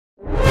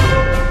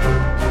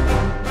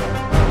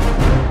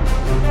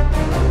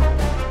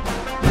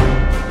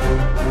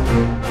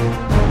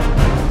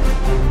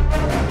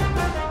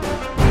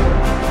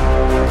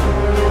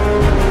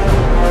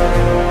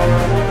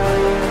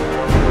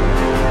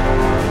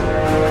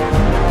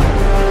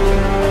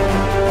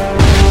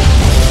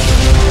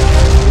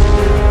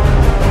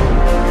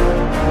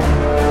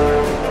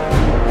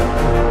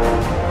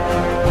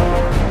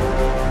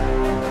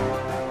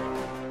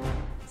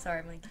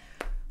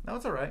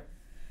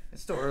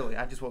early.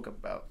 I just woke up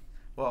about,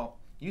 well,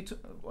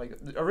 like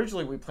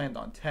originally we planned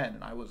on 10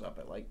 and I was up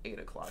at like 8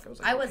 o'clock. I was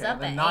like, I okay. was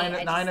up and then at 9,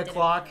 8. 9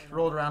 o'clock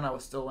rolled around. I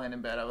was still laying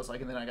in bed. I was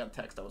like, and then I got a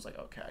text. I was like,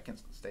 okay, I can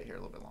stay here a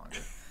little bit longer.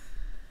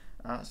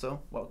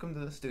 So welcome to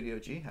the studio,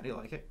 G. How do you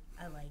like it?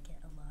 I like it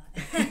a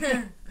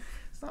lot.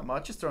 It's not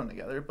much. It's thrown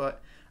together.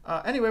 But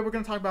anyway, we're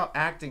going to talk about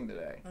acting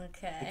today.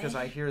 Okay. Because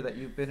I hear that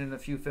you've been in a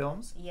few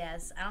films.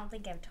 Yes. I don't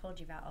think I've told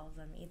you about all of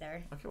them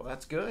either. Okay, well,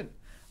 that's good.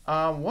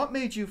 What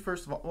made you,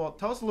 first of all, well,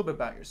 tell us a little bit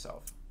about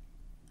yourself.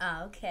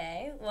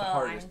 Okay.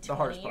 Well, I'm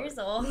 20 years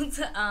old.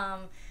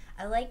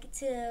 I like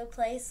to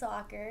play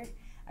soccer.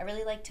 I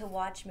really like to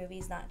watch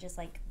movies, not just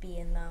like be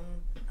in them.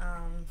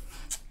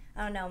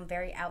 I don't know. I'm a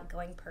very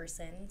outgoing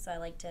person, so I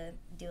like to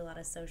do a lot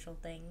of social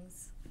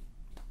things.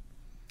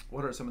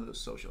 What are some of those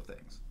social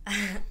things?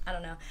 I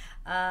don't know.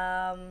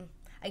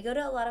 I go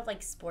to a lot of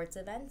like sports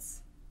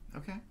events.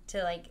 Okay.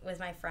 To like with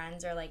my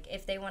friends, or like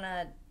if they want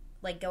to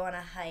like go on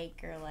a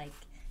hike, or like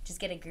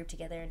just get a group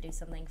together and do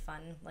something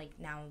fun. Like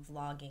now I'm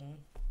vlogging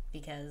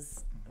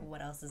because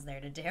what else is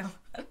there to do?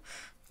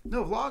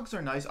 No, vlogs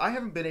are nice. I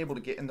haven't been able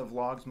to get into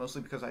vlogs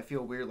mostly because I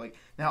feel weird. Like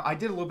now, I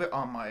did a little bit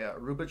on my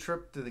Aruba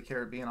trip to the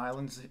Caribbean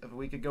islands a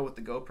week ago with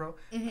the GoPro.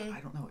 Mm-hmm.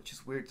 I don't know. It's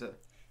just weird to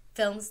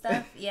film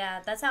stuff.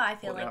 Yeah, that's how I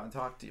feel. Look like out and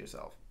talk to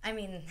yourself. I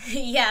mean,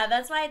 yeah,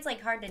 that's why it's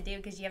like hard to do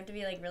because you have to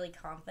be like really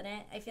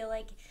confident. I feel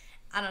like.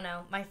 I don't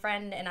know. My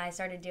friend and I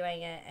started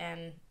doing it,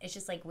 and it's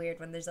just like weird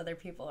when there's other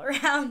people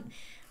around.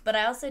 But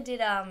I also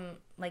did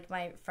like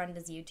my friend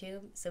does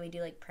YouTube, so we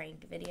do like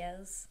prank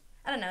videos.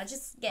 I don't know,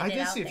 just getting it out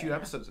there. I did see a few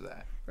episodes of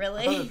that.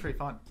 Really? I thought it was pretty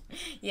fun.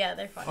 Yeah,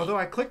 they're funny. Although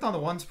I clicked on the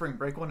one spring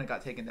break one and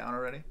got taken down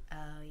already.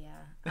 Oh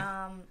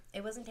yeah.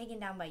 It wasn't taken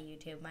down by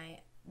YouTube.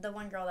 The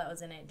one girl that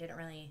was in it didn't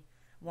really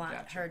want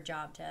her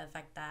job to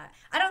affect that.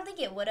 I don't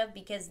think it would have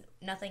because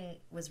nothing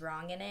was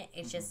wrong in it.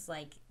 It's just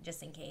like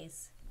just in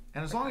case.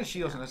 And as long as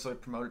she doesn't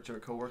necessarily promote it to her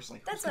coworkers,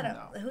 like that's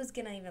who's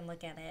gonna even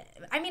look at it?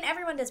 I mean,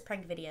 everyone does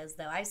prank videos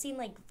though. I've seen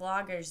like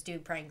vloggers do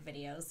prank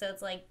videos, so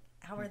it's like,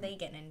 how are they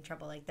getting in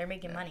trouble? Like they're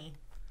making money.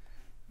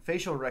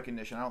 Facial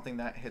recognition, I don't think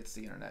that hits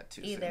the internet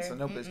too either. Soon, so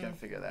nobody's gonna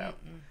figure that out.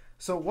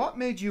 So, what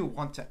made you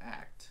want to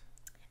act?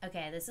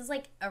 Okay, this is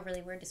like a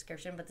really weird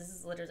description, but this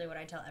is literally what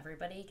I tell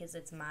everybody because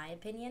it's my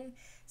opinion.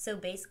 So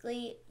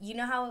basically, you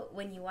know how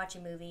when you watch a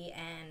movie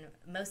and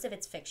most of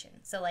it's fiction,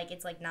 so like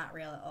it's like not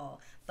real at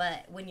all.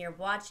 But when you're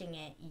watching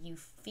it, you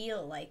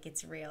feel like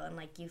it's real, and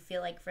like you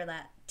feel like for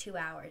that 2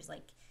 hours,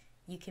 like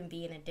you can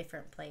be in a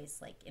different place,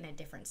 like in a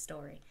different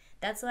story.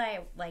 That's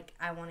why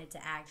I wanted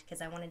to act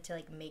because I wanted to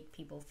like make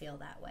people feel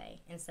that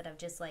way instead of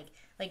just like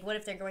what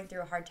if they're going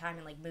through a hard time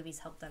and like movies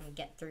help them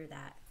get through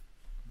that.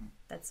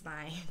 That's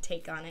my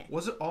take on it.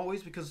 Was it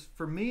always, because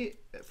for me,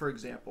 for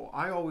example,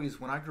 I always,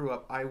 when I grew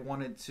up, I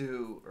wanted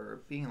to,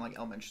 or being in like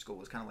elementary school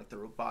was kind of like the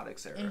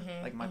robotics era.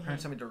 Like my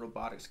parents sent me to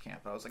robotics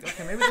camp. I was like,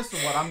 okay, maybe this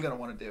is what I'm going to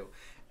want to do.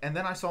 And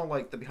then I saw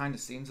like the behind the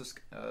scenes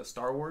of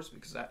Star Wars,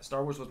 because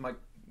Star Wars was my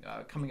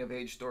coming of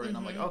age story. And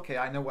I'm like, okay,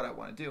 I know what I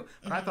want to do.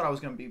 But I thought I was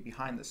going to be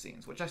behind the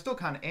scenes, which I still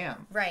kind of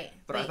am. Right.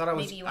 But I thought I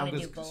was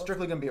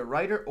strictly going to be a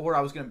writer, or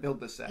I was going to build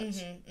the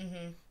sets.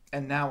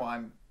 And now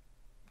I'm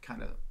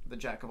kind of the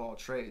jack of all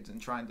trades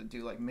and trying to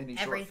do like mini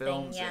short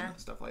films and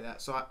stuff like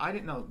that. So I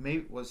didn't know,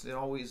 maybe was it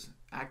always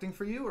acting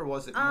for you, or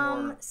was it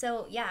more?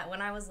 So yeah,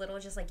 when I was little,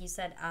 just like you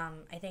said,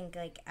 I think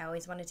like I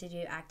always wanted to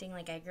do acting.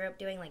 Like I grew up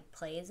doing like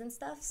plays and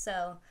stuff,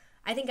 so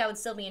I think I would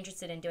still be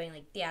interested in doing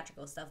like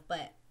theatrical stuff.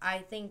 But I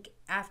think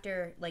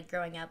after like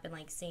growing up and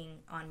like seeing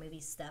on movie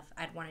stuff,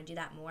 I'd want to do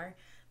that more.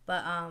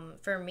 But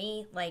for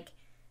me, like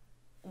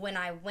when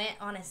I went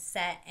on a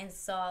set and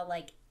saw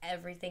like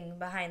everything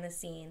behind the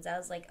scenes, I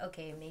was like,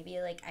 okay, maybe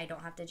like I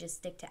don't have to just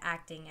stick to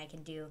acting. I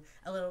can do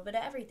a little bit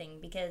of everything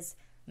because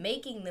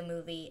making the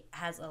movie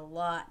has a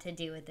lot to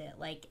do with it.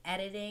 Like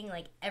editing,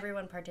 like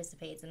everyone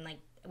participates, and like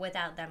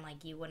without them,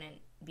 like you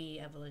wouldn't be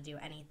able to do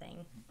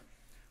anything.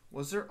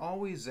 Was there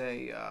always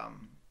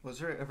was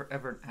there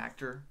ever an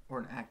actor or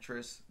an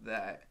actress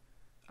that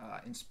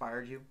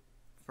inspired you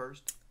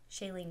first?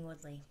 Shailene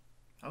Woodley.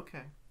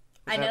 Okay.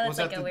 I know it's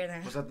like a weird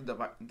thing. Was that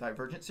the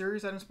Divergent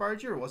series that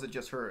inspired you, or was it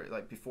just her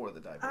like before the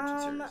Divergent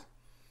series?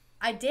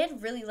 I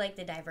did really like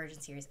the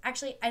Divergent series.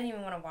 Actually, I didn't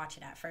even want to watch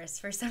it at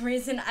first for some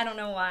reason. I don't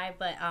know why,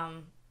 but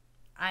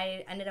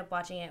I ended up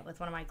watching it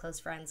with one of my close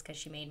friends because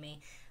she made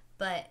me.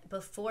 But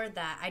before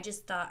that, I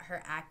just thought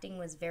her acting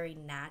was very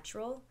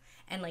natural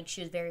and like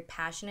she was very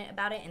passionate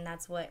about it, and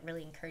that's what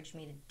really encouraged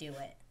me to do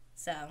it.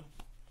 So.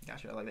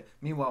 Gotcha, I like it.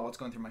 Meanwhile, what's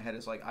going through my head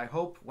is like, I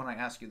hope when I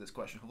ask you this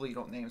question, hopefully you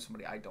don't name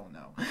somebody I don't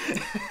know.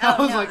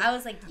 I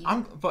was like,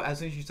 you. But as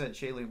soon as you said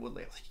Shailene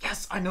Woodley, I was like,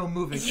 yes, I know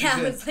movies. Yeah,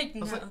 I was like,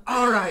 no. I was like,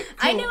 all right,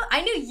 cool.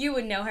 I knew you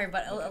would know her,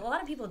 but a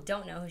lot of people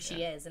don't know who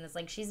she is, and it's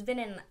like she's been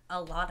in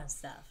a lot of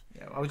stuff.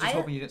 Yeah, I was just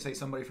hoping you didn't say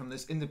somebody from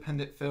this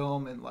independent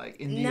film and like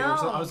India. No. Or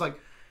something. I was like,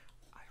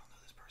 I don't know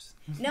this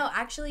person. No,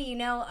 actually,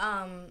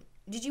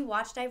 did you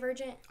watch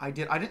Divergent? I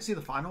did. I didn't see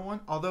the final one.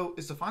 Although,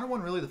 is the final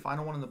one really the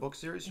final one in the book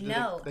series?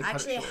 No,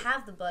 actually, I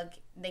have the book.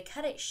 They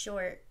cut it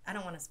short. I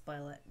don't want to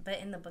spoil it, but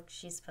in the book,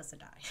 she's supposed to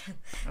die.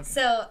 Okay.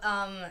 So,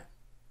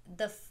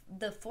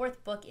 the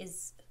fourth book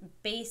is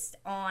based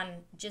on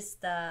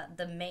just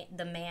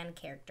the man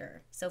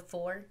character. So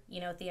 4,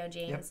 Theo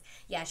James. Yep.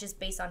 Yeah, it's just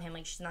based on him.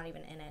 Like, she's not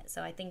even in it.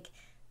 So I think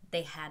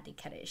they had to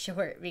cut it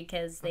short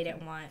because they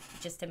didn't want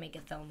just to make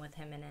a film with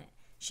him in it.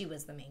 She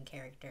was the main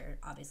character.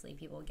 Obviously,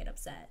 people would get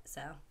upset.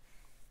 So,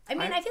 I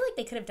feel like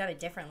they could have done it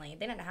differently.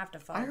 They didn't have to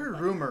follow. I heard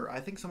rumor. I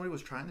think somebody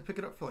was trying to pick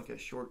it up for like a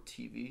short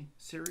TV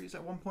series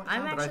at one point in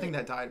time, but I think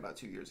that died about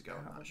 2 years ago.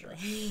 I'm not sure.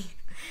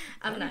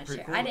 I'm not sure.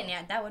 Cool, I didn't.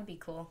 Yeah, that would be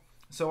cool.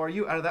 So, are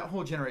you out of that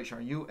whole generation?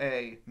 Are you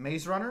a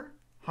Maze Runner,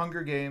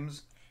 Hunger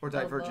Games, or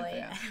Divergent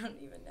fan? I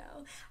don't even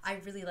know. I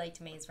really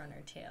liked Maze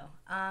Runner too.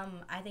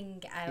 I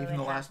think I would even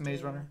the last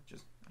Maze Runner.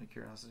 Just out of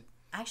curiosity.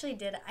 Actually,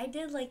 I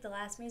did like the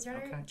last Maze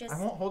Runner. Okay. I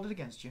won't hold it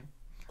against you.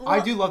 Well, I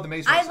do love the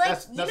Maze Runner.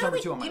 That's number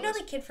 2 on my list. You know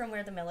the kid from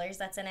We're the Millers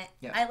that's in it?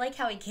 Yeah. I like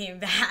how he came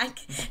back.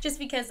 Just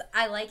because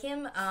I like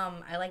him.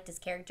 I liked his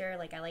character.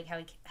 Like, I like how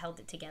he held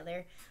it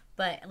together.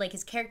 But, like,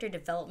 his character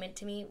development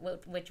to me,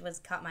 which was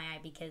caught my eye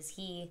because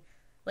he,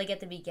 like,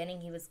 at the beginning,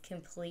 he was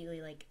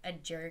completely, like, a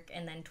jerk.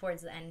 And then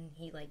towards the end,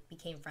 he, like,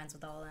 became friends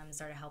with all of them and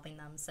started helping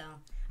them. So,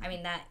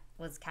 that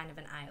was kind of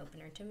an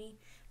eye-opener to me.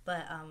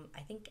 But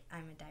I think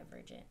I'm a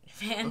Divergent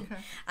fan. Okay.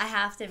 I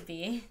have to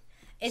be.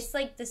 It's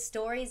like the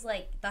stories,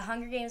 like the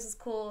Hunger Games was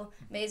cool,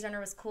 Maze Runner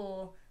was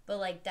cool, but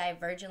like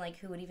Divergent, like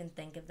who would even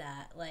think of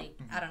that? Like,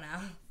 I don't know.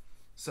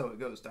 So it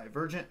goes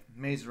Divergent,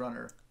 Maze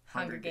Runner,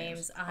 Hunger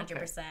Games, 100%,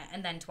 okay.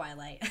 And then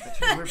Twilight.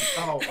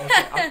 Oh,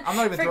 okay. I'm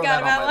not even throwing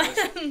that on my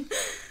list.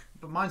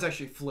 But mine's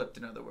actually flipped,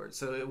 in other words.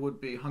 So it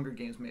would be Hunger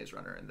Games, Maze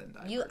Runner, and then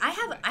Divergent.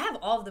 I have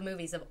all of the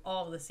movies of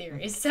all of the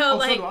series. So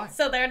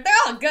so they're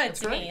all good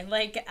to me.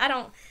 Like, I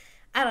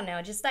don't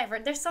know, just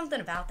there's something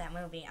about that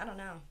movie. I don't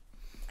know.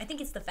 I think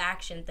it's the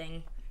faction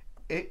thing.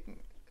 I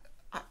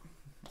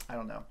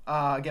don't know.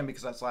 Again,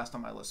 because that's last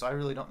on my list, so I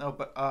really don't know.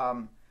 But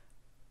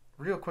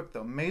real quick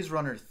though, Maze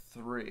Runner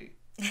 3,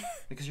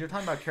 because you're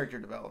talking about character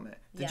development.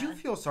 Did you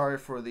feel sorry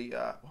for the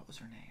what was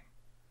her name?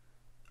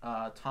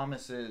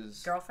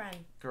 Thomas's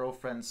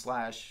girlfriend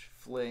 /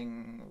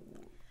 fling.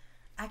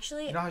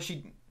 Actually, you know how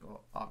she?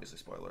 Well, obviously,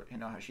 spoiler. You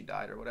know how she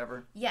died or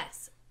whatever.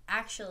 Yes,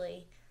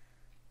 actually.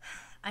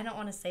 I don't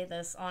want to say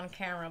this on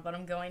camera, but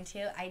I'm going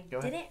to. I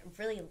didn't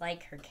really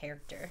like her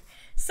character.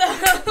 So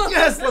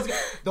yes, let's go.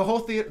 The whole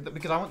theater,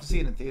 because I went to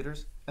see it in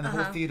theaters, and the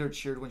whole theater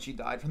cheered when she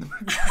died from the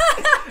movie.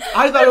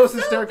 I thought it was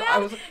hysterical. I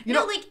was,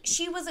 like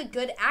she was a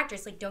good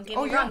actress. Like, don't get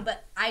me wrong,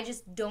 but I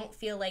just don't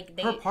feel like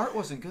her part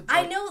wasn't good.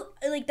 I know,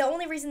 like the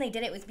only reason they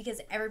did it was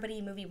because everybody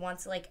in the movie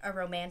wants like a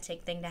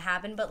romantic thing to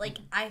happen, but like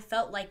I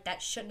felt like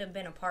that shouldn't have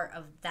been a part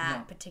of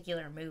that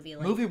particular movie.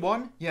 Like, movie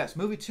 1, yes.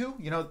 Movie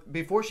 2,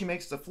 before she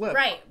makes the flip,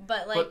 right?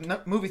 But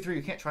no, movie 3,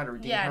 you can't try to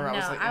redeem her.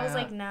 I was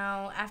like,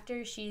 no.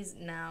 After she's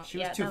no, she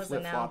was too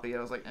flip floppy.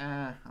 I was like,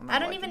 I'm not. I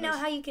don't even know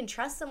how you can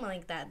trust someone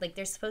like that. Like,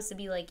 they're supposed to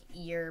be like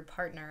your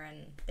partner,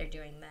 and they're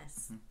doing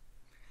this. Mm-hmm.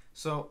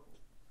 So,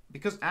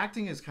 because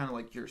acting is kind of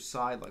like your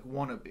side, like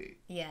wannabe.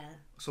 Yeah.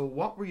 So,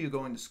 what were you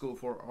going to school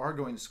for? Or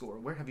going to school, or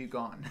where have you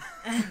gone?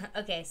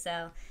 Okay,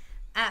 so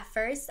at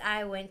first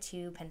I went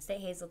to Penn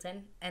State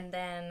Hazleton, and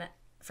then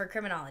for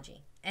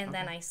criminology. And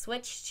then I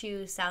switched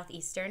to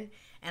Southeastern,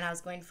 and I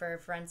was going for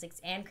forensics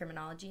and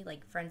criminology,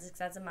 like forensics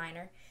as a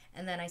minor.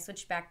 And then I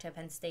switched back to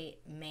Penn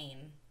State,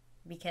 Maine,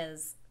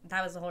 because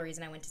that was the whole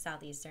reason I went to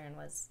Southeastern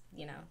was,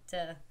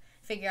 to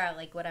figure out,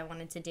 like, what I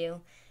wanted to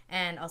do.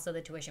 And also the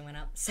tuition went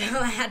up, so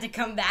I had to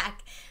come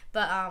back.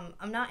 But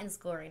I'm not in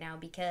school right now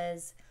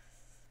because,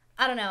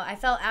 I don't know, I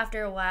felt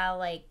after a while,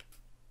 like,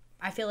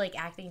 I feel like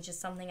acting is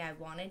just something I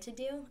wanted to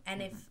do.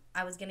 And if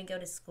I was going to go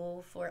to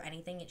school for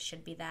anything, it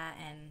should be that,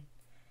 and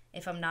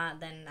if I'm not,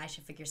 then I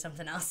should figure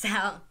something else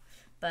out.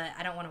 But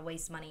I don't want to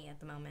waste money at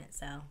the moment,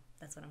 so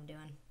that's what I'm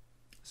doing.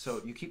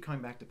 So you keep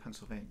coming back to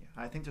Pennsylvania.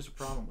 I think there's a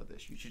problem with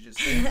this. You should just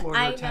stay in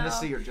Florida or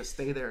Tennessee, or just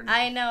stay there.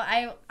 I know.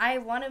 I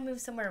want to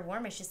move somewhere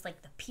warm. It's just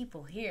like the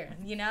people here,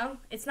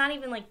 It's not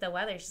even like the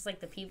weather. It's just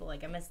like the people.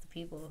 Like, I miss the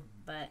people.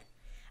 But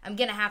I'm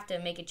going to have to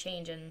make a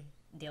change and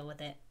deal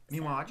with it.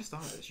 Meanwhile, I just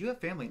thought of this. You have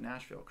family in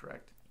Nashville,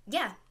 correct?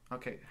 Yeah.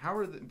 Okay.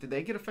 Did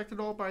they get affected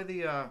at all by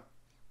the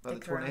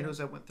tornadoes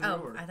that went through?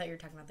 Oh, I thought you were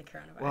talking about the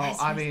coronavirus. Well,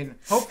 I mean,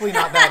 hopefully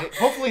not that.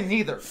 Hopefully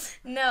neither.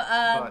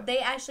 No, they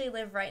actually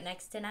live right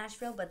next to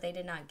Nashville, but they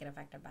did not get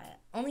affected by it.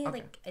 Only, I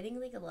think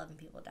 11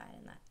 people died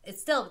in that.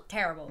 It's still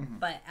terrible,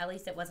 but at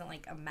least it wasn't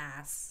like a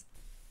mass,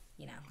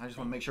 I just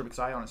want to make sure, because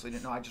I honestly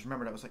didn't know. I just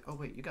remembered. I was like, oh,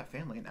 wait, you got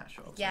family in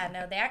Nashville. Yeah,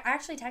 no, I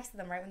actually texted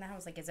them right when that happened. I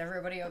was like, is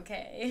everybody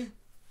okay?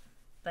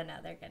 But no,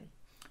 they're good.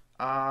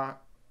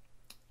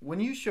 When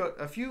you showed,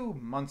 a few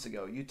months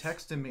ago, you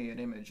texted me an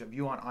image of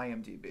you on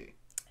IMDb.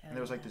 And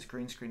there was like this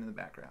green screen in the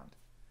background.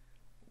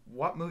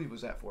 What movie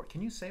was that for?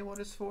 Can you say what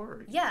it's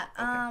for? Yeah.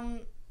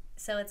 Okay.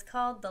 So it's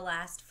called The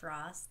Last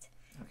Frost.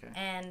 Okay.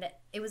 And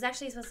it was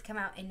actually supposed to come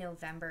out in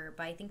November,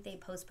 but I think they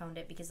postponed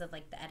it because of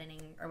like the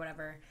editing or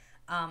whatever.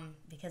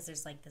 Because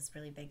there's like this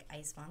really big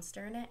ice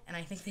monster in it, and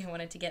I think they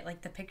wanted to get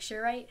like the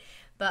picture right.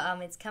 But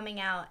it's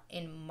coming out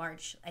in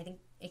March. I think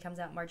it comes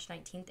out March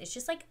 19th. It's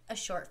just like a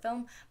short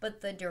film,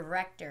 but the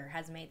director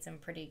has made some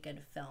pretty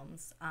good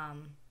films.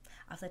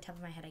 off the top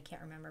of my head, I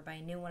can't remember, but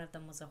I knew one of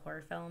them was a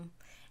horror film,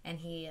 and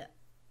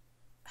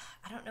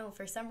I don't know,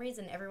 for some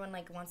reason, everyone,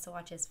 like, wants to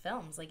watch his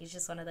films. Like, he's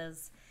just one of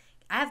those...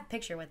 I have a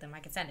picture with him. I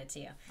can send it to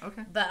you.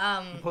 Okay. But,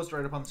 I'll post it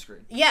right up on the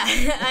screen. Yeah.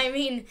 I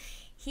mean,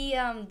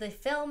 the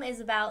film is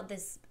about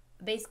this,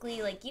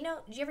 basically, like, did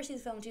you ever see the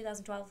film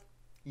 2012?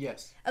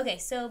 Yes. Okay,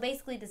 so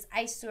basically this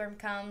ice storm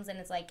comes, and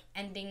it's, like,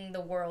 ending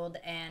the world,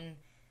 and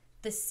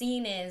the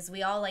scene is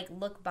we all, like,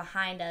 look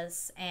behind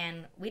us,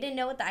 and we didn't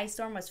know what the ice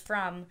storm was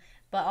from,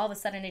 but all of a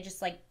sudden it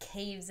just, like,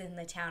 caves in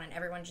the town, and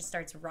everyone just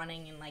starts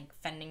running and, like,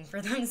 fending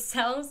for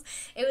themselves.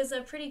 It was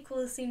a pretty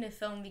cool scene to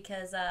film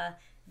because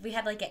we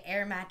had, like, an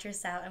air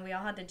mattress out, and we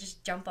all had to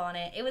just jump on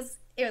it. It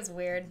was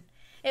weird.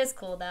 It was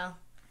cool, though.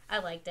 I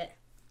liked it.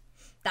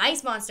 The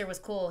ice monster was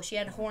cool. She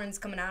had horns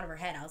coming out of her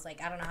head. I was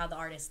like, I don't know how the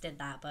artist did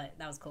that, but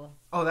that was cool.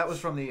 Oh, that was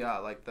from the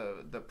like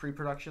the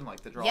pre-production, like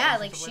the drawings. Yeah,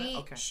 like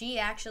she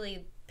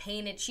actually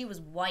painted. She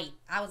was white.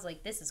 I was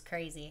like, this is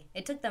crazy.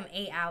 It took them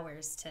 8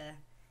 hours to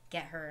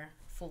get her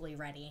fully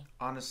ready.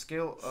 On a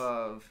scale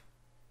of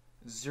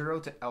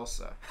 0 to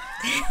Elsa,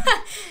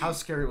 how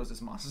scary was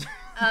this monster?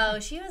 Oh,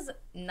 she was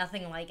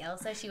nothing like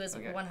Elsa. She was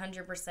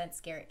 100%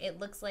 scary. It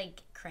looks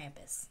like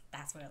Krampus.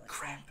 That's what it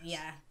looks like.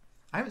 Yeah.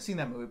 I haven't seen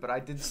that movie, but I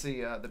did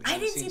see the behind I the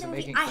didn't scenes see the of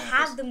movie. making I Krampus.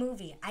 have the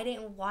movie. I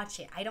didn't watch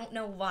it. I don't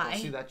know why. Well,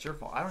 see, that's your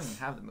fault. I don't even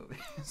have the movie.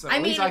 So I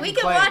mean, we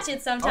can watch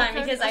it sometime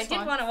because I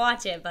did want to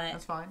watch it, but...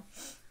 That's fine.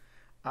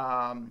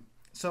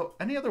 So,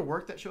 any other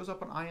work that shows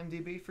up on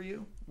IMDb for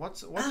you? What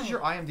does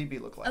your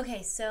IMDb look like?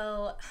 Okay,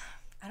 so...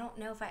 I don't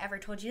know if I ever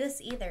told you this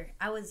either.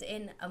 I was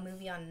in a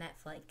movie on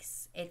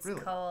Netflix. It's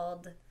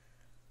called...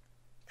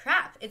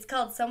 Crap. It's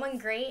called Someone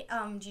Great.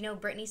 Do you know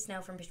Brittany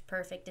Snow from Pitch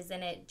Perfect is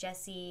in it?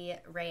 Jessie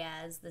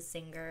Reyez, the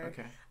singer.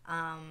 Okay.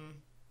 I'm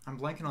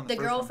blanking on the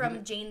girl one.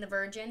 From Jane the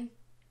Virgin.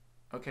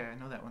 Okay, I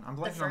know that one. I'm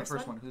blanking on the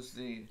first one. Who's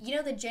the... You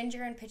know the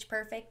ginger in Pitch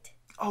Perfect?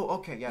 Oh,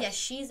 okay, yes. Yeah,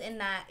 she's in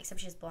that,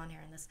 except she has blonde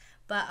hair in this.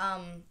 But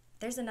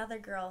there's another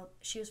girl.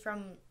 She was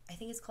from, I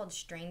think it's called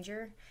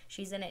Stranger.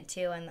 She's in it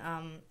too,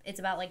 and it's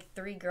about like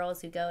 3 girls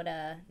who go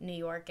to New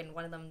York, and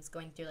one of them's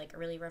going through like a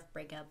really rough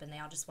breakup, and they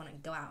all just want to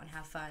go out and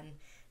have fun.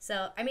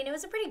 So, I mean, it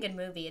was a pretty good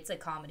movie. It's a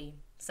comedy.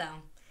 So,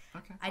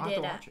 okay.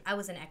 I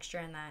was an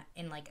extra in that,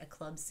 in like a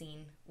club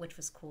scene, which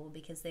was cool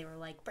because they were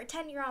like,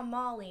 pretend you're on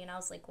Molly. And I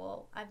was like,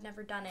 well, I've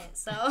never done it.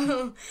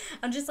 So,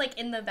 I'm just like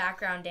in the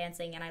background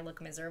dancing and I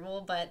look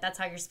miserable, but that's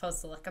how you're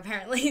supposed to look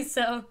apparently.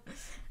 So,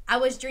 I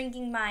was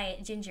drinking my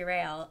ginger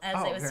ale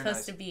as it was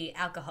supposed to be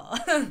alcohol.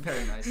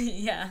 Very nice.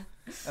 Yeah.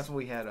 That's what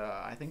we had.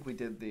 I think we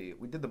did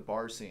the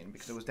bar scene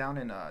because it was down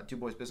in Du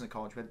Bois Business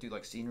College. We had to do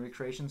like scenery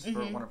creations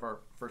for one of our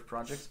first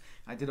projects.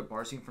 I did a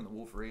bar scene from the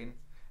Wolverine,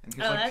 and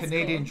he was like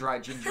Canadian dry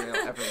ginger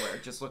ale everywhere,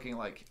 just looking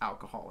like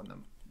alcohol in the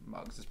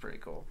mugs. It's pretty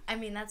cool. I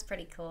mean, that's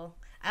pretty cool.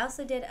 I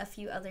also did a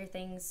few other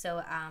things.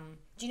 So,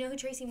 do you know who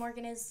Tracy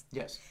Morgan is?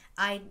 Yes.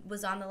 I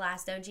was on The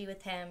Last OG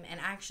with him, and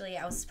actually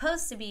I was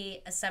supposed to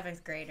be a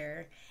 7th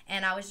grader,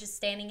 and I was just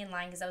standing in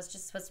line because I was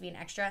just supposed to be an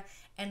extra,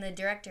 and the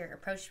director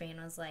approached me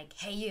and was like,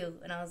 hey, you,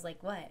 and I was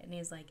like, what? And he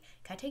was like,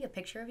 can I take a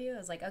picture of you? I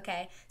was like,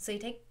 okay. So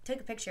he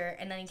took a picture,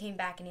 and then he came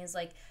back, and he was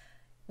like,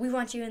 we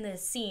want you in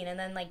this scene, and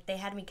then, like, they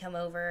had me come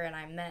over, and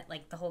I met,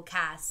 like, the whole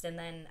cast, and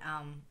then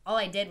all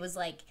I did was,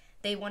 like,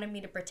 they wanted me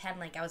to pretend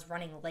like I was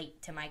running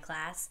late to my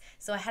class,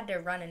 so I had to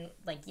run and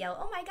like yell,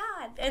 "Oh my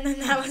god!" And then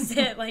that was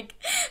it. Like,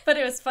 but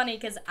it was funny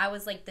because I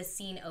was like the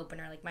scene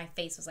opener. Like my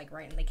face was like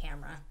right in the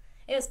camera.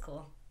 It was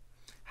cool.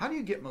 How do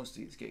you get most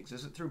of these gigs?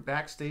 Is it through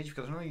Backstage?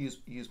 Because I know you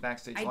use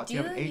Backstage a lot. Do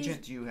you have an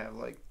agent? Do you have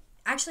like...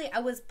 Actually, I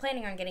was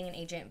planning on getting an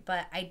agent,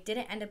 but I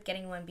didn't end up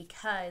getting one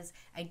because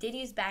I did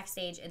use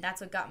Backstage, and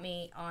that's what got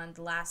me on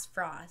The Last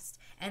Frost.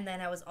 And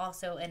then I was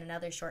also in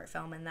another short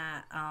film in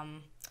that,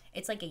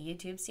 it's like a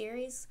YouTube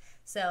series.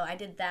 So I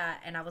did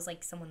that, and I was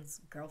like someone's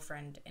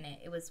girlfriend in it.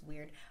 It was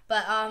weird.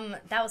 But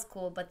that was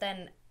cool. But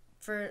then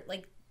for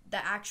like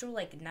the actual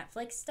like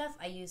Netflix stuff,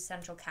 I use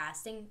Central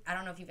Casting. I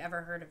don't know if you've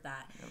ever heard of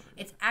that.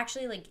 It's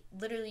actually like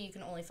literally you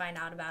can only find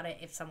out about it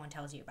if someone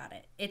tells you about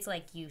it. It's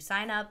like you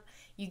sign up,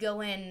 you go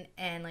in,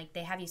 and like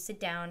they have you sit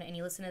down and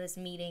you listen to this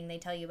meeting. They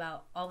tell you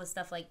about all the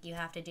stuff like you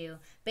have to do.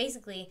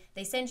 Basically,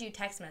 they send you a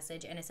text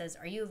message and it says,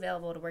 "Are you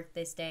available to work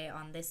this day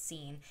on this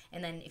scene?"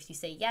 And then if you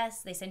say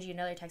yes, they send you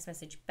another text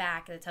message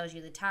back that tells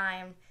you the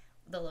time,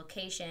 the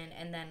location,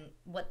 and then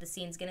what the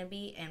scene's gonna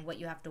be and what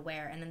you have to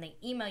wear. And then they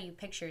email you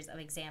pictures of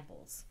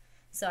examples.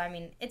 So, I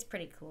mean, it's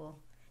pretty cool.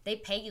 They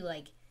pay you,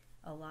 like,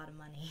 a lot of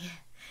money.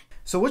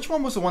 So, which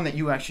one was the one that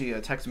you actually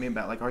texted me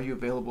about? Like, are you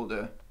available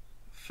to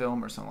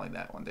film or something like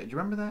that one day? Do you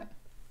remember that?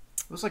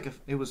 It was like,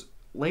 it was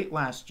late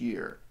last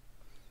year.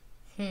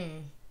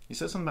 You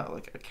said something about,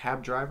 like, a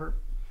cab driver?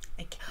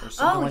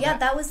 Oh, yeah,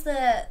 that was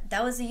the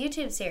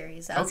YouTube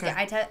series. I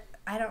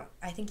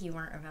think you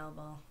weren't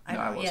available.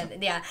 I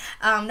wasn't. Yeah.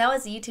 That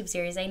was a YouTube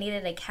series. I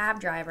needed a cab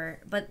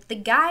driver. But the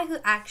guy who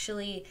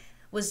actually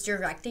was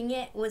directing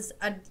it was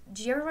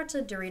did you ever watch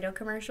the Dorito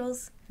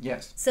commercials?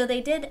 Yes. So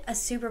they did a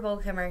Super Bowl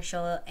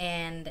commercial,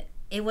 and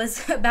it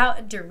was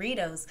about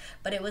Doritos,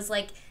 but it was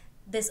like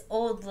this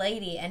old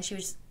lady, and she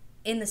was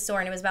in the store,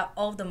 and it was about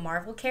all of the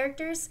Marvel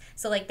characters.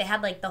 So like they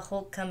had like the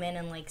Hulk come in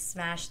and like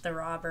smash the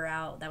robber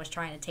out that was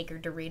trying to take her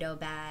Dorito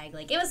bag.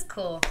 Like it was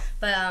cool.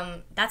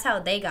 But that's how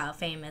they got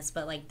famous.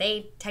 But like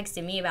they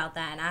texted me about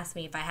that and asked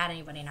me if I had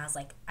anybody, and I was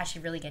like, I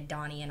should really get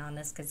Donnie in on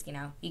this because you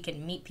know you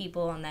can meet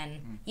people and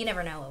then you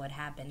never know what would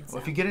happen. So.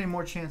 Well, if you get any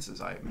more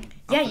chances,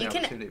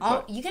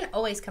 I'll you can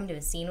always come to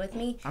a scene with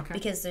me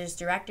because there's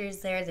directors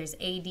there, there's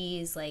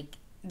ADs, like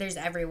there's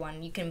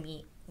everyone. You can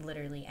meet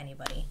literally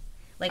anybody.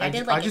 Like I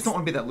just don't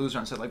want to be that loser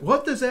and say like,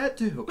 what does that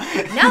do?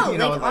 No,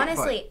 like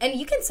honestly, and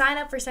you can sign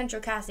up for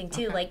Central Casting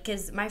too, like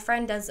because my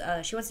friend does.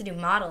 She wants to do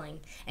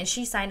modeling, and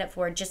she signed up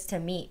for it just to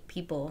meet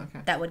people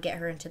that would get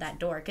her into that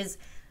door. Because,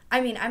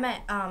 I mean, I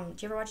met. Do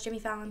you ever watch Jimmy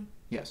Fallon?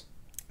 Yes.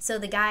 So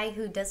the guy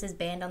who does his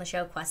band on the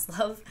show,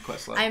 Questlove.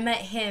 I met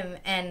him,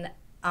 and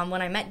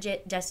when I met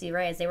Jessie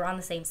Reyes, they were on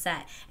the same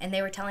set, and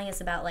they were telling us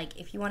about like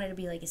if you wanted to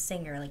be like a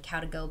singer, like how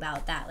to go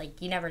about that.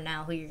 Like you never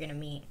know who you're gonna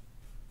meet.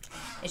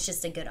 It's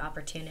just a good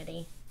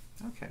opportunity.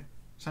 Okay.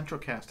 Central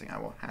Casting. I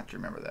will have to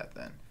remember that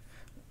then.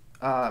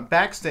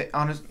 Backstage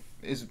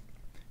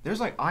there's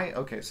like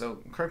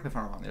so correct me if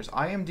I'm wrong. There's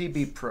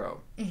IMDb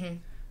Pro. Mm-hmm.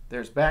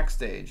 There's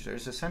Backstage.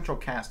 There's a Central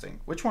Casting.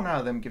 Which one out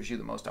of them gives you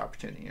the most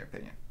opportunity in your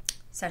opinion?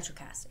 Central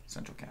Casting.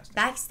 Central Casting.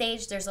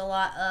 Backstage, there's a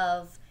lot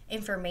of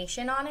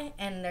information on it,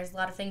 and there's a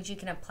lot of things you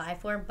can apply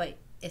for, but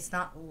it's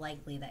not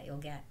likely that you'll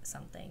get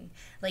something.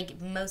 Like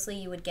mostly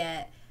you would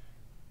get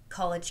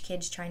college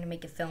kids trying to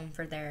make a film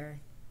for their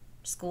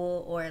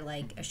school or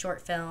like a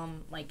short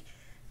film. Like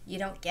you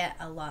don't get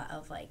a lot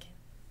of like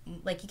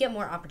you get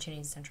more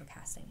opportunities in Central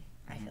Casting.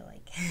 I feel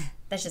like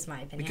that's just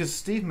my opinion. Because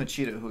Steve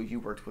Machida, who you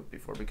worked with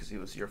before, because he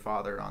was your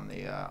father on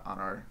the on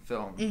our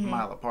film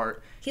Mile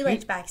Apart. He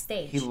liked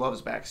Backstage. He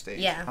loves Backstage.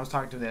 Yeah. I was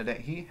talking to him the other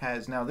day. He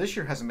has now this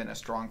year hasn't been as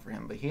strong for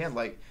him, but he had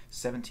like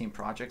 17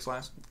 projects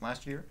last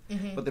year.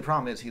 Mm-hmm. But the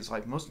problem is he's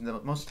like most of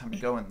the time you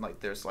go and like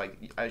there's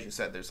like as you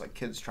said there's like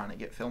kids trying to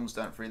get films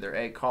done for either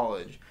A,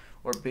 college,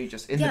 or B,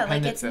 just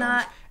independent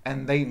films,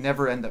 and they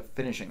never end up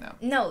finishing them.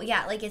 No,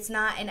 yeah, like it's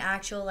not an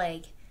actual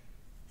like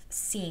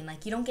scene.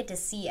 Like you don't get to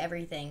see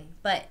everything.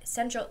 But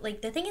Central,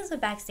 like the thing is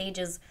with Backstage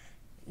is,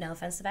 no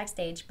offense to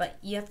Backstage, but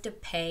you have to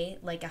pay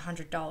like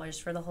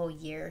 $100 for the whole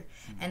year,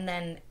 and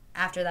then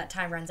after that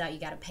time runs out, you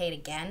got to pay it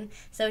again.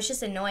 So it's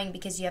just annoying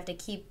because you have to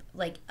keep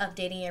like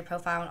updating your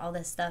profile and all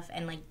this stuff,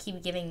 and like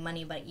keep giving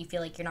money, but you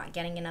feel like you're not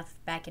getting enough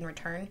back in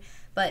return.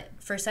 But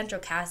for Central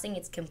Casting,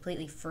 it's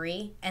completely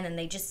free, and then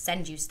they just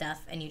send you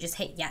stuff, and you just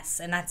hit yes,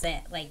 and that's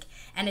it. Like,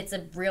 and it's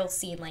a real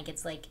scene. Like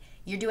it's like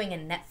you're doing a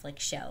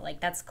Netflix show.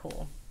 Like that's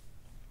cool.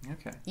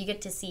 Okay. You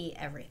get to see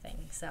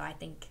everything, so I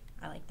think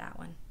I like that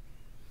one.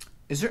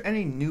 Is there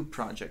any new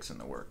projects in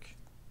the work?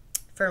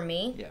 For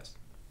me? Yes.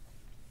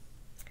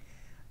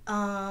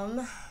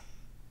 I'm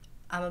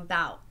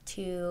about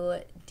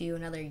to do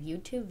another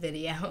YouTube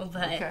video,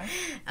 but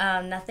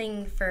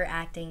nothing for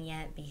acting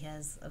yet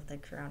because of the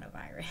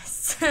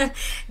coronavirus.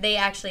 They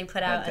actually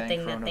put out a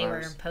thing that they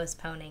were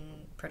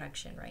postponing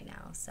production right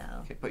now. So.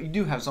 Okay, but you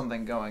do have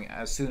something going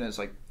as soon as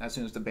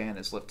the ban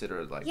is lifted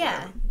or like. Yeah,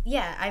 whatever.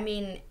 Yeah. I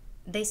mean,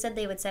 they said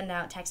they would send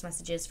out text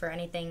messages for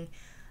anything.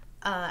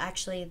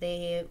 Actually,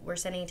 they were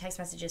sending text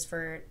messages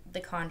for The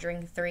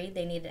Conjuring 3.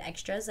 They needed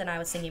extras, and I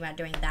was thinking about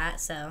doing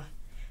that. So.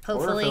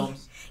 Hopefully,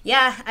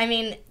 yeah. I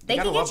mean, they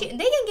can get you.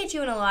 They can get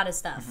you in a lot of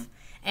stuff,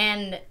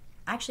 and I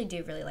actually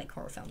do really like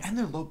horror films. And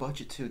they're low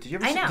budget too. Did you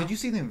ever? Did you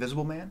see The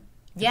Invisible Man?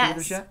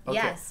 Yes. Yet? Okay.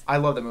 Yes. I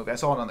love that movie. I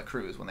saw it on the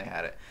cruise when they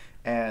had it,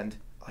 and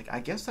like I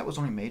guess that was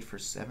only made for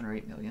 $7 or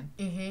 $8 million.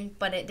 Mm-hmm.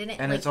 But it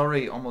didn't. And it's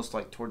already almost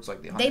like towards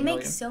like the $100 They make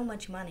million. so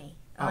much money.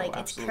 Oh, like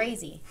absolutely.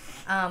 it's crazy.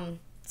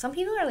 Some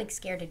people are like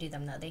scared to do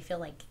them though. They feel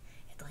like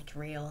like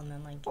real, and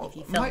then like if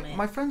you film it.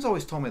 My friends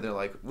always told me they're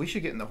like, we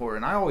should get into horror,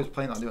 and I always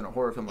plan on doing a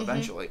horror film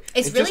eventually.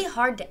 It's really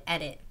hard to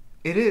edit.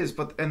 It is,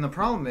 and the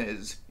problem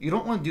is you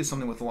don't want to do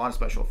something with a lot of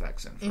special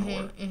effects in for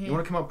horror. You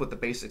want to come up with the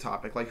basic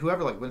topic, like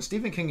whoever, like when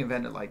Stephen King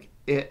invented like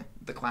It,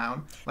 the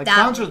clown, like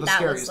clowns are the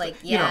scariest. Like,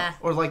 you know,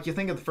 or like you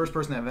think of the first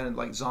person that invented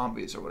like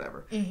zombies or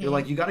whatever. You're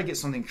like, you got to get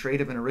something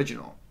creative and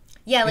original.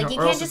 Yeah, like you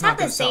can't just have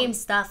the same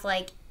stuff.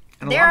 Like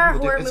there are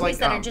horror movies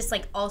that are just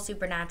like all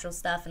supernatural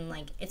stuff, and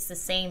like it's the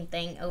same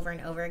thing over and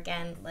over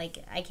again. Like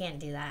I can't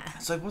do that.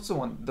 It's like, what's the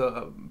one?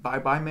 The Bye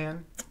Bye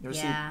Man. You ever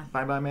see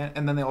Bye Bye Man?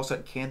 And then they also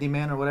had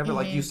Candyman or whatever.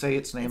 Like you say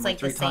its name it's like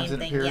 3 times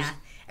and it appears. Yeah.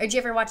 Or did you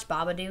ever watch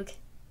Babadook?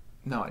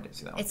 No, I didn't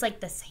see that one. It's like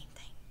the same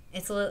thing.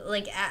 It's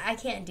like I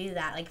can't do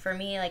that. Like for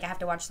me, like I have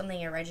to watch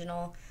something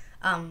original.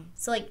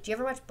 So like, do you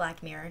ever watch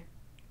Black Mirror?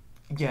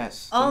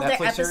 Yes. All of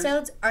their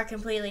episodes are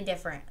completely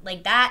different.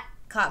 Like that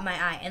caught my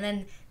eye, and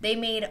then they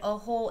made a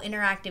whole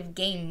interactive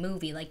game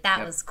movie. Like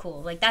that was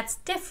cool. Like that's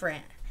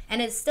different,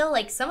 and it's still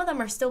like some of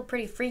them are still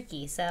pretty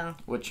freaky. So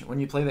which when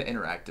you play the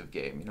interactive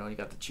game, you know you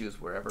got to choose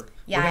wherever.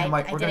 Yeah,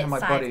 I did it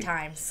 5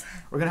 times.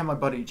 We're gonna have my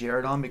buddy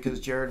Jared on because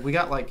Jared, we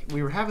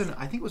were having,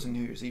 I think it was a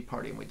New Year's Eve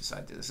party, and we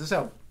decided to do this. This is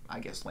how I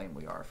guess lame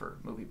we are for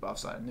movie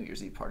buffs. On a New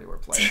Year's Eve party, we're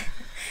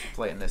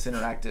playing this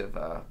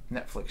interactive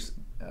Netflix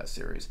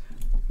series.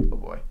 Oh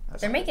boy,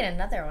 they're making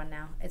another one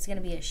now. It's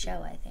gonna be a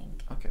show, I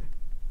think. Okay.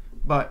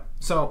 But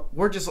so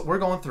we're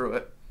going through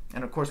it,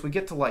 and of course we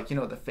get to like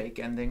the fake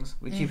endings.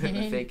 We keep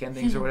hitting the fake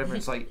endings or whatever.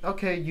 It's like,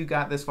 okay, you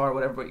got this far,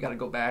 whatever, but you got to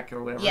go back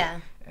or whatever. Yeah.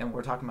 And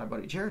we're talking to my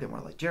buddy Jared, and we're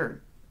like,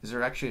 Jared, is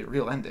there actually a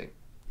real ending?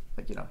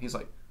 Like he's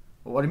like,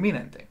 well, what do you mean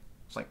ending?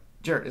 It's like,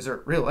 Jared, is there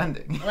a real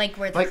ending? Like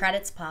where the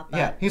credits pop up.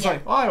 Yeah. He's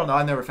like, oh, I don't know,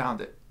 I never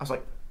found it. I was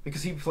like,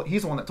 because he's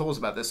the one that told us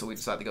about this, so we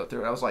decided to go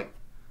through it. I was like,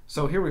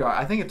 so here we are.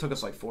 I think it took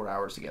us like 4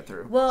 hours to get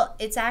through. Well,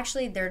 it's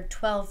actually, there are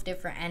 12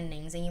 different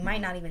endings, and you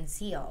might not even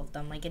see all of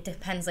them. Like, it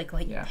depends, like,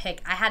 what you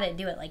pick. I had to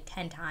do it, like,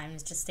 10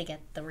 times just to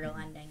get the real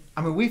ending.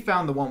 I mean, we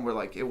found the one where,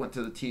 like, it went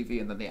to the TV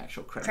and then the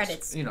actual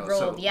credits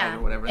rolled, yeah.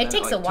 Or whatever. It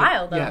takes a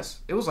while, though. Yes.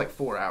 It was like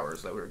 4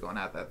 hours that we were going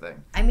at that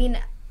thing. I mean,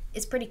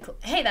 it's pretty cool.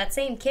 Hey, that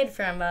same kid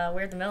from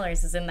We're the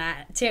Millers is in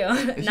that,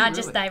 too. Not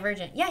just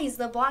Divergent. Yeah, he's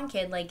the blonde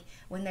kid, like,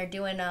 when they're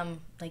doing,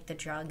 like, the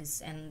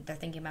drugs and they're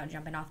thinking about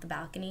jumping off the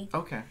balcony.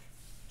 Okay.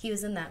 He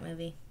was in that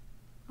movie.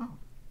 Oh,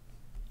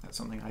 that's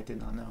something I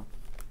did not know.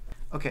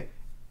 Okay,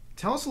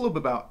 tell us a little bit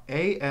about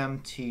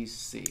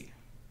AMTC.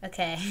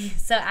 Okay,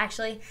 so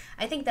actually,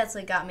 I think that's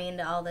what got me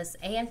into all this.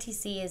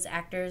 AMTC is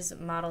Actors,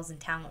 Models, and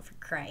Talent for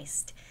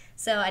Christ.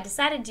 So I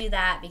decided to do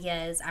that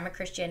because I'm a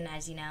Christian,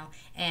 as you know,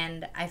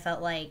 and I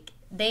felt like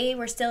they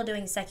were still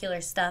doing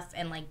secular stuff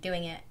and like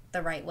doing it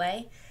the right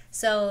way.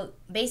 So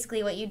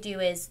basically what you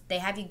do is they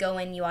have you go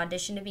in, you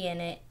audition to be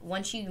in it.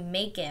 Once you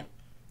make it,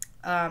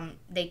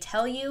 they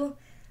tell you,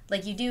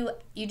 like, you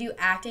do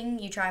acting,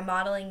 you try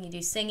modeling, you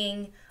do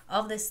singing,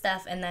 all of this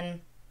stuff, and then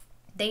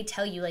they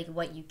tell you, like,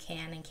 what you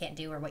can and can't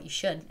do or what you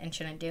should and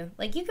shouldn't do.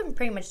 Like, you can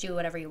pretty much do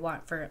whatever you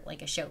want for,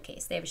 like, a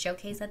showcase. They have a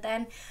showcase at the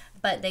end,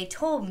 but they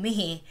told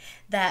me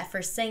that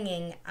for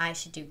singing, I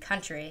should do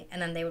country,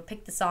 and then they would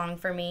pick the song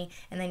for me,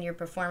 and then you'd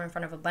perform in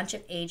front of a bunch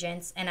of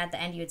agents, and at the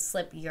end, you would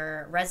slip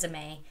your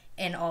resume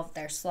in all of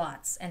their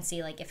slots and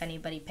see, like, if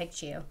anybody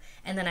picked you.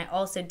 And then I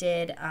also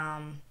did,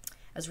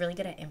 I was really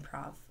good at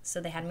improv. So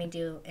they had me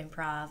do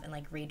improv and,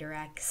 like,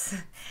 redirects.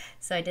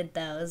 So I did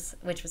those,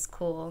 which was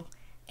cool.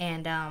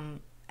 And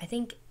I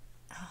think,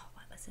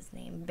 what was his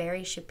name?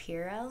 Barry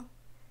Shapiro.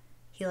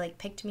 He, like,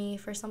 picked me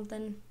for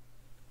something.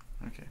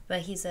 Okay.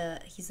 But he's a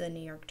New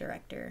York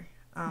director.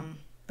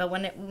 But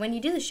when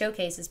you do the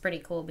showcase, it's pretty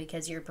cool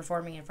because you're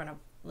performing in front of,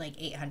 like,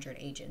 800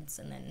 agents,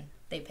 and then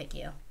they pick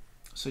you.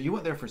 So you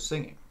went there for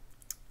singing?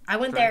 I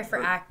went there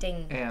for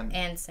acting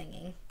and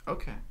singing.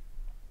 Okay.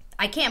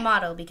 I can't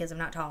model because I'm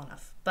not tall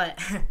enough, but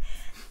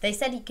they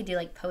said you could do,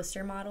 like,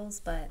 poster models,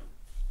 but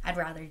I'd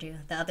rather do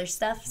the other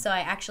stuff. So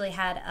I actually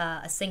had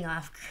a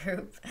sing-off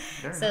group.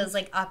 Very nice. It was,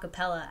 like, a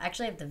cappella. I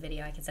actually have the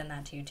video. I can send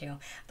that to you, too.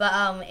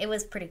 But it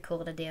was pretty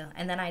cool to do.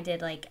 And then I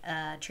did, like,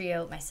 a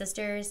trio with my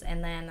sisters,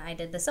 and then I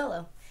did the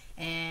solo.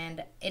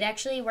 And it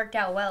actually worked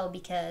out well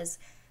because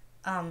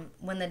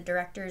when the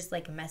directors,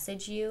 like,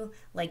 message you,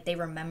 like, they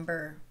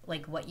remember,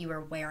 like, what you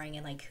were wearing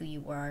and, like, who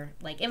you were.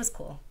 Like, it was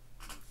cool.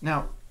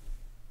 Now,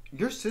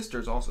 your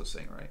sisters also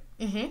sing, right?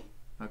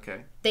 Mm-hmm.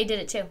 Okay. They did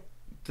it too.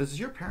 Does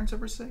your parents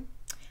ever sing?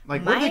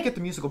 Like, where do they get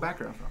the musical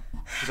background from?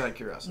 Just out of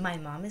curiosity. My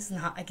mom is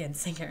not a good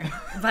singer,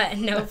 but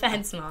no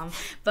offense, Mom.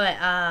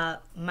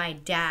 But my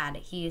dad,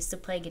 he used to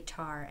play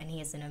guitar, and he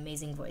has an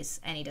amazing voice,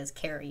 and he does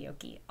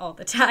karaoke all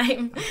the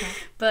time. Okay.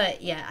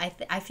 But yeah,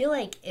 I feel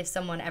like if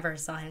someone ever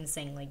saw him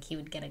sing, like, he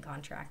would get a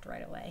contract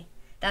right away.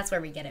 That's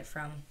where we get it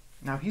from.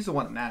 Now, he's the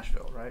one in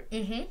Nashville, right?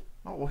 Mm-hmm.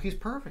 Oh, well, he's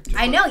perfect.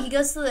 I know, he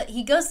goes to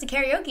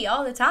karaoke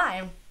all the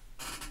time.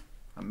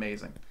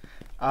 Amazing.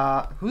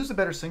 Who's the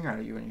better singer out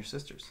of you and your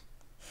sisters?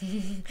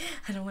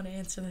 I don't want to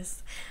answer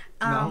this.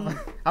 No, I mean,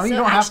 so you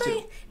don't have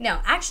to. No,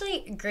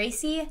 actually,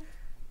 Gracie,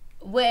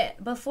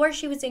 before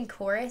she was in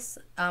chorus,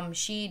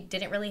 she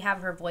didn't really have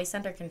her voice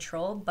under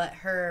control, but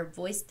her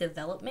voice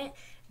development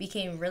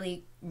became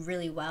really,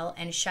 really well.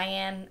 And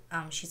Cheyenne,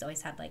 she's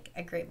always had, like,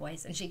 a great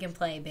voice, and she can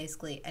play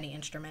basically any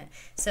instrument.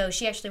 So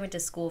she actually went to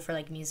school for,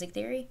 like, music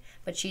theory,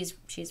 but she's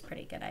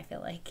pretty good, I feel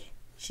like.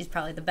 She's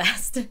probably the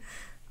best.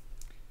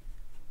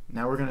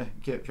 Now we're going to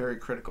get very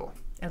critical.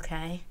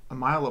 Okay. A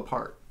Mile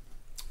Apart.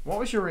 What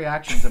was your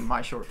reaction to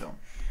my short film?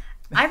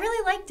 I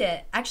really liked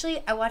it.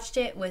 Actually, I watched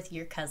it with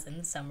your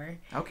cousin, Summer.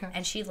 Okay.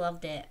 And she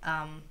loved it.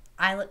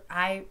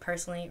 I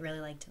personally really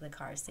liked the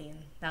car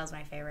scene. That was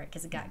my favorite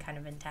because it got kind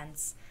of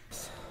intense.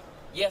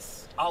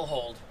 Yes, I'll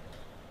hold.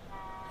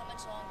 How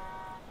much longer?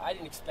 I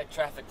didn't expect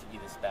traffic to be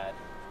this bad.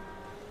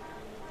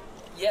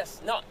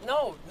 Yes, no.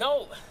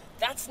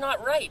 That's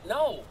not right,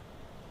 no.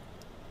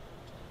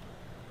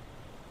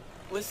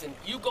 Listen,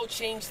 you go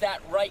change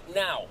that right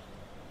now.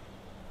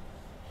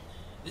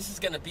 This is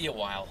gonna be a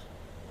while.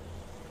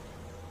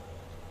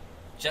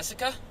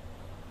 Jessica?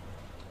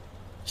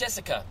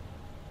 Jessica?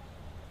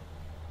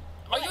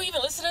 Are you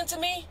even listening to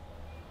me?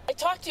 I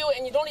talked to you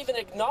and you don't even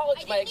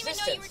acknowledge my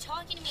existence. I didn't even know you were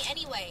talking to me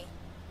anyway.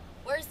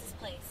 Where's this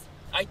place?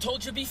 I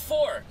told you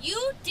before.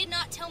 You did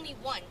not tell me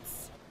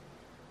once.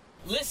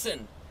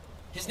 Listen,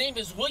 his name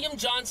is William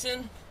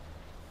Johnson.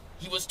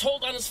 He was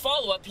told on his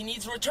follow-up he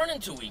needs a return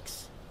in 2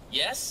 weeks.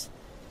 Yes?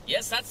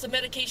 Yes, that's the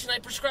medication I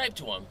prescribed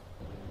to him.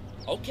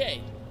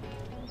 Okay.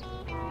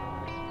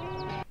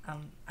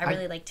 I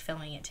really liked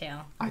filming it too.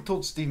 I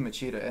told Steve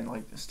Machida, and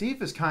like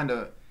Steve is kind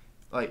of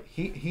like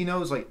he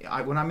knows like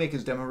when I make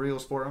his demo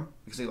reels for him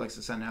because he likes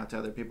to send it out to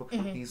other people.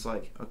 He's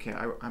like, okay,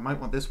 I might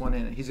want this one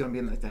in, and he's gonna be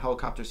in like the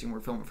helicopter scene we're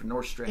filming for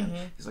Nordstrand.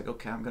 He's like,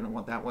 okay, I'm gonna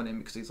want that one in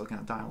because he's looking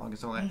at dialogue and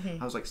stuff like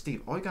that. I was like,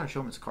 Steve, all you gotta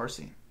show him is car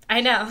scene. I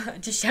know.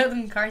 Just show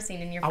them the car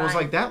scene and you're fine. I was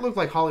like, that looked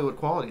like Hollywood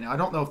quality. Now, I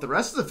don't know if the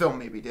rest of the film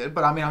maybe did,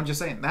 but I mean, I'm just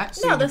saying that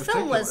scene. No, the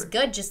film was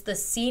good. Just the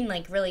scene,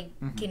 like, really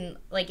can,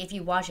 like, if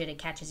you watch it, it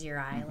catches your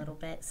eye a little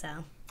bit, so.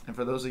 And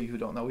for those of you who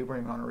don't know, we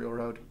weren't even on a real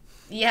road.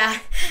 Yeah.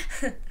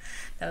 That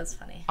was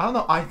funny. I don't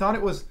know. I thought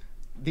it was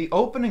the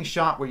opening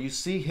shot where you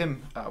see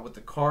him with the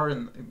car,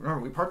 and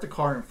remember, we parked the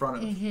car in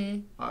front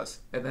of us,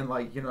 and then,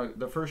 like, you know,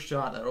 the first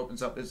shot that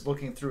opens up is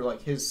looking through,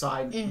 like, his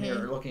side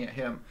mirror, looking at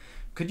him.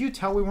 Could you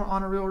tell we weren't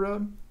on a real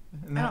road?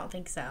 I don't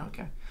think so.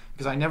 Okay,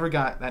 because I never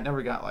got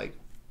like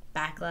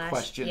backlash,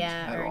 questions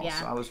at all. Yeah.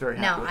 So I was very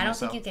happy. No, with I don't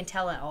myself. think you can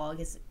tell at all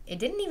because it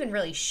didn't even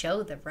really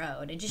show the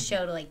road. It just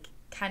showed like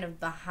kind of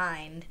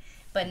behind.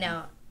 But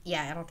no,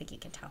 yeah, I don't think you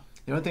can tell.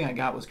 The only thing I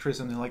got was Chris,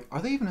 and they're like,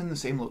 "Are they even in the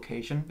same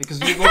location?" Because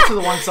you look to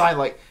the one side,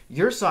 like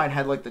your side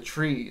had like the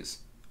trees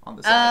on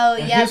the side. Oh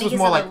and yeah, his because was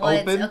more of like the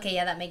woods. open. Okay,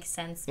 yeah, that makes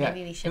sense. Yeah,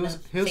 Maybe we should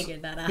have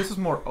figured that out. This was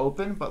more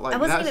open, but like I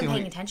wasn't that's even the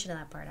paying only, attention to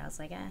that part. I was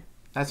like,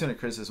 That's the only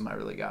criticism I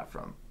really got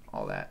from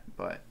all that.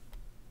 But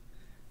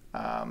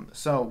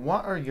so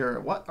what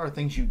are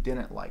things you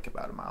didn't like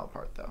about A Mile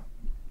Apart though,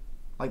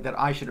 like that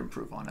I should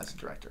improve on as a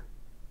director?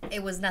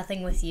 It was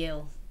nothing with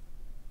you.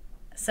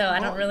 So I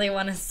don't really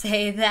want to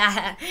say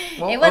that.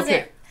 Well, it wasn't.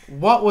 Okay.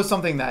 What was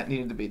something that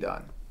needed to be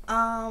done?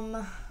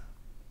 I'm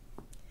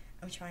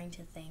trying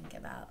to think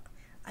about.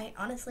 I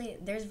honestly,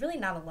 there's really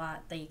not a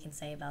lot that you can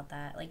say about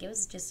that. Like, it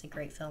was just a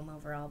great film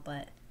overall,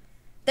 but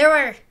there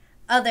were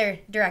other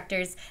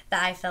directors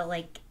that I felt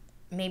like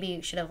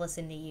maybe should have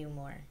listened to you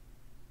more.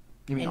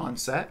 You mean on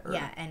set? Or?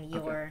 Yeah, and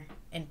your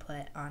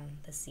input on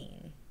the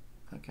scene.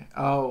 Okay.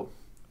 Oh,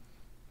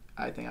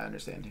 I think I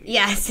understand who.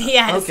 Yes.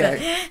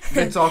 Okay.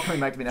 It's all coming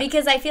back to me now.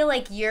 Because I feel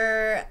like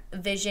your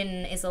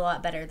vision is a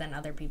lot better than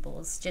other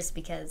people's, just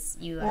because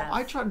you Well, have...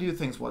 I try to do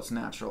things what's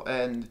natural,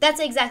 and That's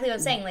exactly what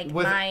I'm saying.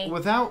 Like,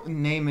 without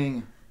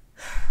naming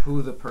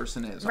who the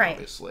person is, Right.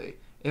 obviously.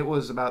 It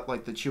was about,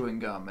 like, the chewing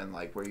gum and,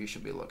 like, where you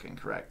should be looking,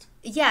 correct?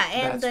 Yeah,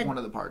 and That's one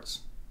of the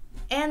parts.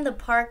 And the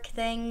park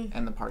thing.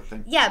 And the park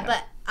thing. Yeah,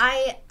 but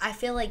I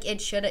feel like it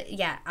should...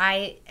 Yeah,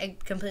 I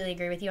completely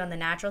agree with you on the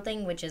natural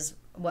thing, which is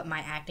what my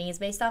acting is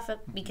based off of,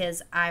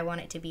 because I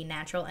want it to be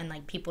natural and,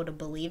 like, people to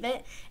believe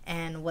it,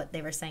 and what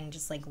they were saying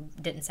just, like,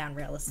 didn't sound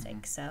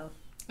realistic, so...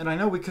 And I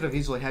know we could have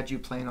easily had you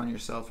playing on your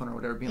cell phone or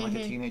whatever, being like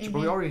a teenager, but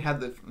we already had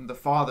the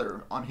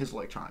father on his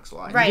electronics a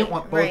lot. Right, You didn't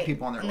want both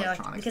people on their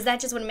electronics. Because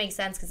that just wouldn't make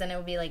sense, because then it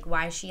would be like,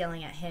 why is she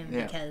yelling at him?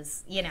 Yeah.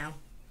 Because, you know...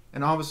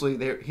 And obviously,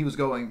 he was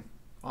going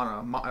on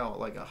a mile,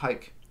 like a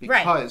hike,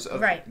 because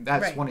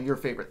that's one of your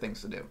favorite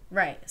things to do.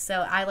 Right.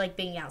 So I like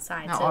being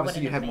outside. Now, so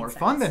obviously, you had more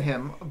fun than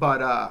him,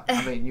 but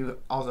I mean, you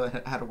also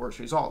had a worse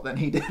result than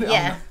he did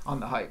on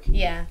the hike.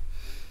 Yeah.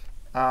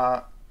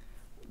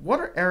 What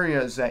are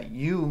areas that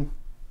you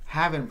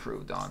have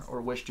improved on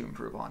or wish to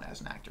improve on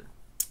as an actor?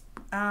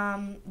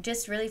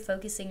 Just really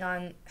focusing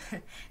on,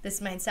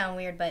 this might sound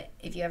weird, but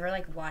if you ever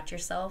like watch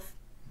yourself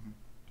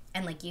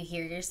and like you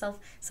hear yourself,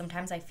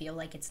 sometimes I feel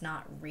like it's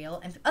not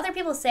real. And other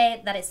people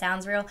say that it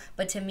sounds real,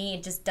 but to me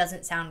it just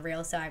doesn't sound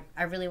real. So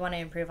I really want to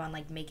improve on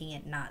like making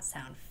it not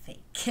sound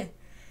fake.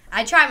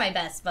 I try my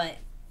best, but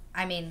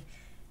I mean,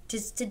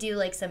 just to do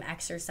like some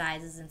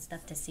exercises and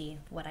stuff to see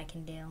what I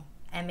can do.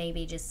 And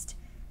maybe just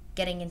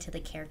getting into the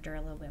character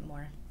a little bit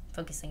more,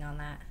 focusing on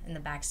that in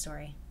the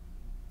backstory.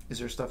 Is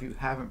there stuff you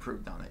have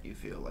improved on that you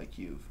feel like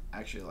you've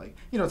actually like,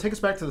 you know, take us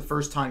back to the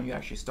first time you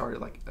actually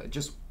started like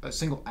just a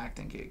single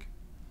acting gig?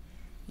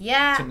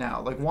 Yeah. To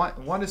now, like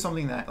what is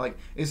something that like,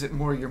 is it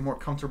more you're more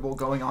comfortable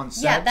going on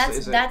sets? Yeah,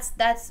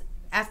 that's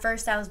at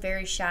first I was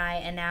very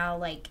shy, and now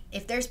like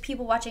if there's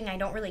people watching, I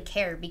don't really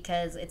care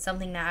because it's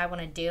something that I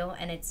want to do,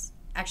 and it's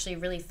actually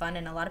really fun.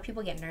 And a lot of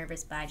people get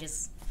nervous, but I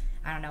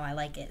don't know, I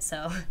like it,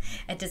 so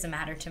it doesn't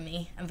matter to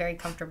me. I'm very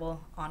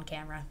comfortable on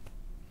camera.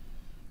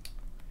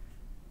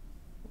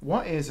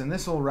 What is, and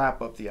this will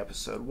wrap up the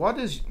episode, what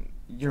is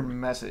your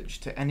message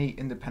to any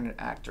independent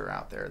actor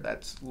out there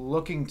that's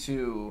looking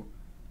to,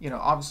 you know,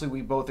 obviously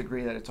we both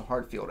agree that it's a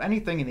hard field.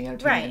 Anything in the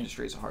entertainment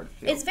industry is a hard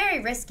field. It's very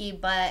risky,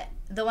 but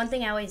the one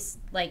thing I always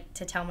like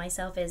to tell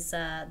myself is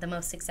the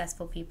most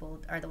successful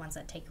people are the ones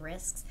that take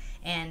risks.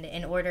 And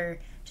in order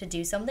to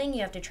do something,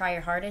 you have to try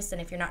your hardest.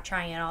 And if you're not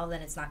trying at all,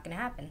 then it's not going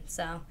to happen.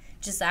 So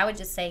I would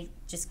just say,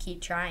 just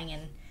keep trying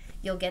and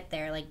you'll get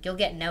there. Like, you'll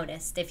get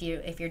noticed. If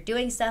you're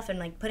doing stuff and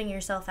like putting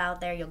yourself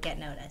out there, you'll get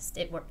noticed.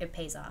 It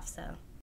pays off, so.